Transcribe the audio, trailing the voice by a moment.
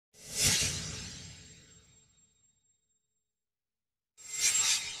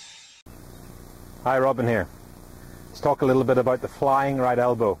Hi, Robin here. Let's talk a little bit about the flying right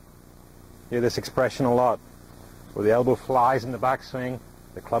elbow. You hear this expression a lot, where the elbow flies in the backswing,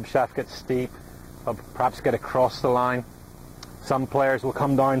 the club shaft gets steep, perhaps get across the line. Some players will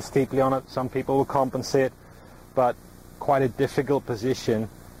come down steeply on it, some people will compensate, but quite a difficult position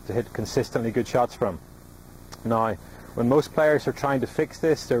to hit consistently good shots from. Now, when most players are trying to fix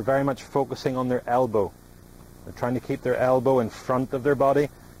this, they're very much focusing on their elbow. They're trying to keep their elbow in front of their body.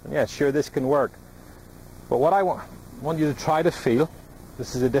 And yeah, sure, this can work. But what I want you to try to feel,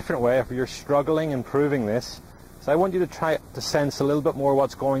 this is a different way, if you're struggling improving this, so I want you to try to sense a little bit more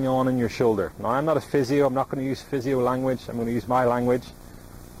what's going on in your shoulder. Now, I'm not a physio, I'm not going to use physio language, I'm going to use my language.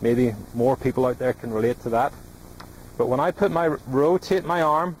 Maybe more people out there can relate to that. But when I rotate my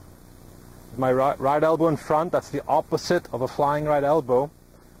arm, my right elbow in front, that's the opposite of a flying right elbow.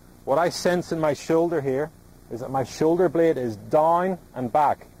 What I sense in my shoulder here is that my shoulder blade is down and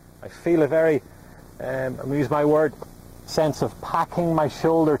back. I feel a very, I'm going to use my word, sense of packing my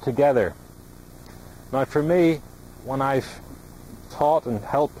shoulder together. Now for me, when I've taught and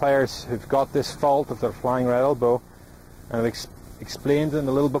helped players who've got this fault of their flying right elbow, and I've explained to them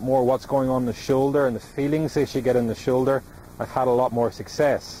a little bit more what's going on in the shoulder and the feelings they should get in the shoulder, I've had a lot more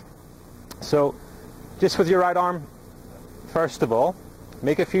success. So just with your right arm, first of all,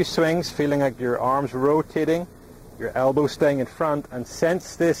 make a few swings feeling like your arm's rotating, your elbow staying in front, and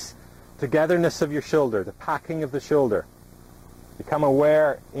sense this togetherness of your shoulder, the packing of the shoulder. Become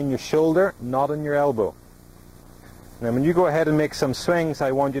aware in your shoulder, not in your elbow. And then when you go ahead and make some swings,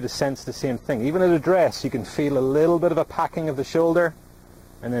 I want you to sense the same thing. Even at address, you can feel a little bit of a packing of the shoulder,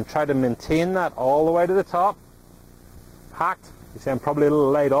 and then try to maintain that all the way to the top. Packed. You see I'm probably a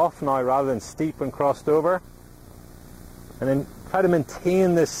little laid off now rather than steep and crossed over. And then try to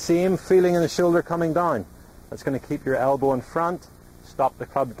maintain this same feeling in the shoulder coming down. That's going to keep your elbow in front, stop the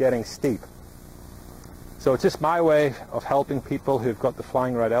club getting steep. So it's just my way of helping people who've got the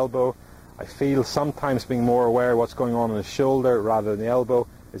flying right elbow. I feel sometimes being more aware of what's going on in the shoulder rather than the elbow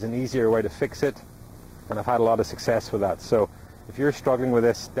is an easier way to fix it, and I've had a lot of success with that. So if you're struggling with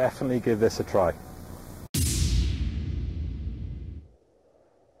this, definitely give this a try.